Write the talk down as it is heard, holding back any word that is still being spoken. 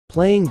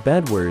Playing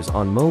Bedwars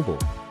on mobile.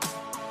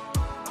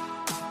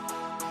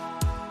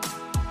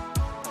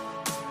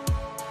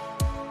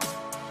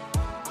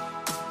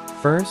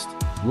 First,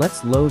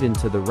 let's load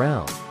into the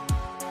round.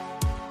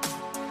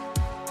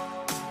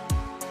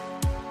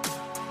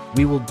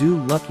 We will do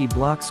lucky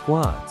block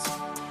squads.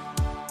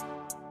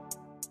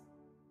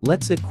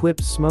 Let's equip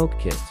smoke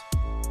kit.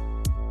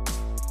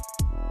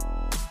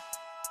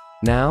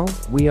 Now,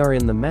 we are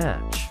in the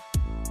match.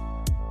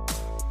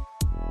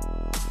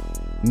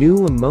 New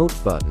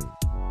emote button.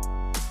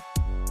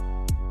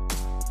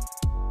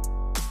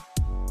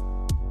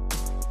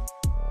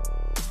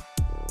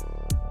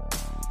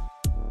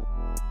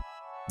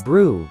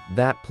 Brew,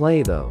 that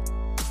play though.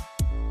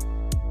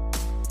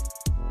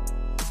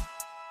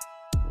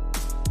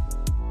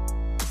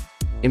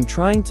 I'm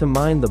trying to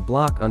mine the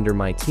block under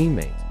my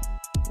teammate.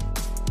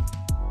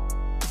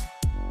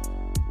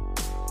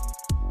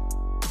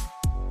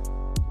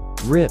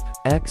 RIP,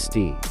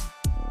 XD.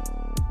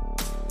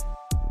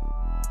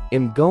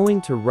 I'm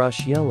going to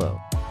rush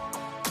yellow.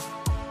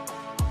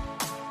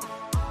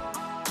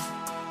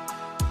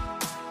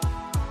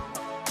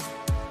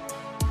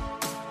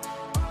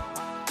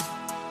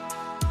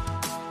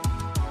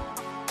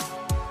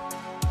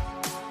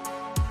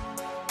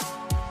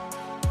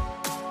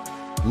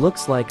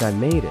 Looks like I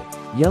made it.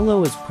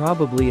 Yellow is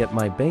probably at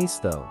my base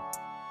though.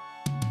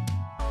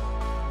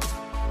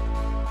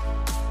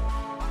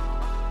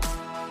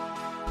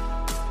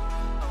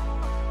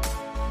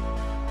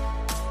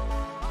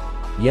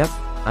 Yep,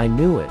 I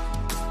knew it.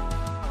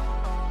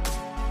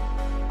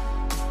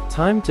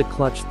 Time to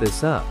clutch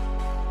this up.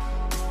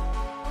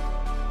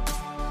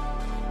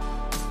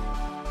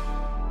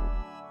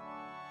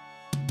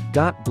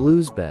 Got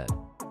blue's bed.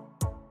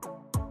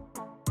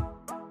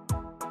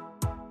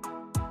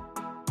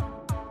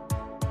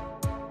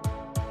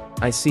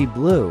 I see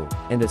blue,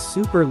 and a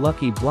super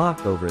lucky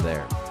block over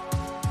there.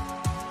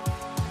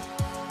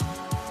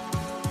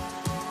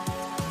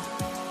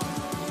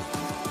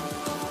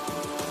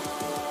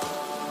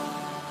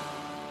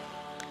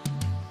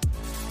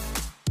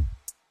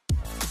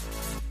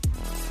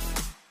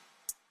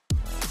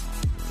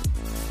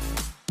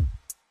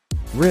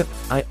 RIP,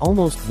 I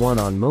almost won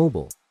on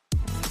mobile.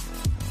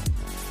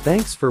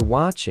 Thanks for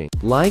watching,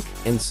 like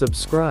and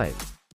subscribe.